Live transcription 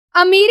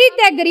अमीरी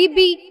ते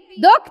गरीबी,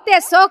 दुख ते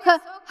सुख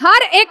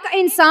हर एक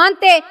इंसान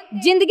ते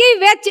जिंदगी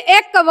विच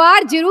एक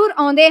वार जरूर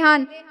आउंदे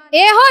हन।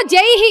 इहो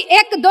जही ही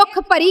एक दुख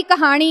भरी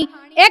कहानी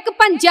एक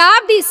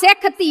पंजाब दी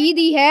सिख धी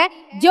दी है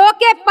जो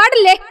कि पढ़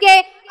लिख के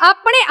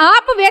अपने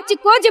आप विच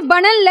कुछ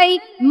बनन लई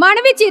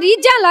मन विच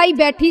रीझां लाई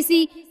बैठी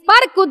सी,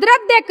 पर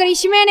कुदरत दे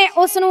करिश्मे ने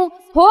उसनूं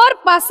होर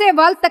पासे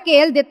वल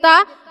धकेल दिता।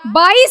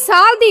 22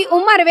 साल दी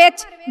उम्र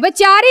विच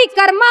विचारी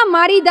कर्मा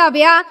मारी दा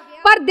विआह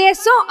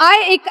परदेसों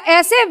आए एक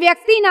ऐसे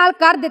व्यक्ति नाल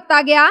कर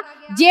दिता गया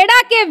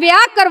जेड़ा के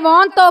विआह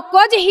करवाउण तो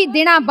कुछ ही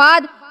दिनां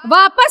बाद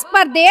वापस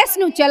परदेस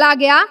नूं चला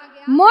गया।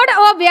 मुड़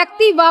ओ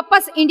व्यक्ति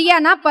वापस इंडिया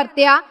ना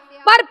परतिया,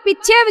 पर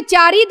पिछे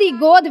विचारी दी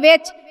गोद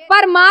विच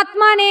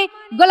परमात्मा ने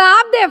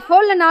गुलाब दे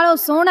फुल नालों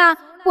सोहना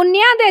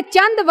पुन्निया दे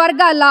चंद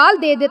वर्गा लाल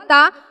दे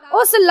दिता।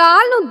 उस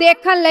लाल नूं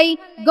देखण लई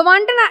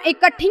गवांढणा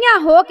इकट्ठियां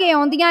हो के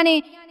आउंदियां ने।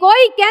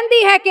 कोई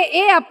कहंदी है कि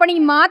ए अपनी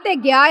मां ते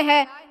गया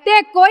है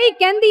ते कोई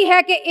कहंदी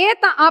है कि ए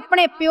तां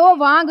अपने प्यो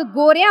वांग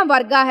गोरियां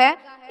वर्गा है।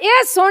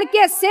 ए सुन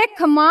के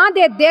सिख मां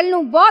दे दिल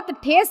नूं बहुत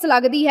ठेस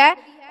लगदी है।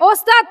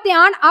 उसका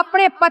ध्यान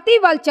अपने पति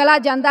वल चला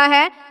जाता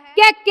है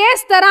कि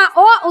किस तरह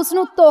ओ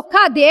उसनूं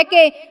धोखा दे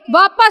के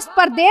वापस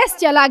परदेस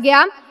चला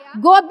गया।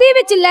 गोदी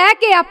विच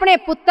लैके अपने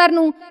पुत्तर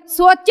नूं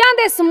सोचां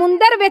दे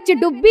समुंदर विच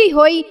डुब्बी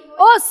होई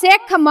ओ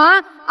सिख मां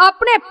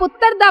अपने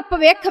पुत्तर दा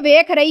भविख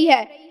वेख रही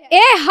है।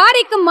 ए हर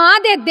एक मां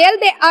दे दिल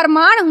दे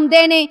अरमान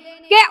हुंदे ने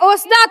कि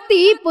उसदा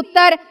धी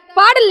पुत्तर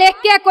पढ़ लिख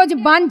के कुछ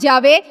बन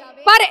जावे,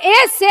 पर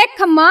ए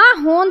सिख मां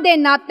होण दे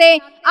नाते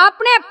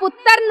अपने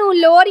पुत्तर नूं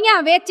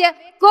लोरियां विच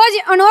कुछ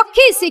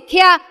अनोखी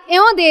सिक्ख्या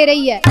इउं दे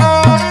रही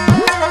है।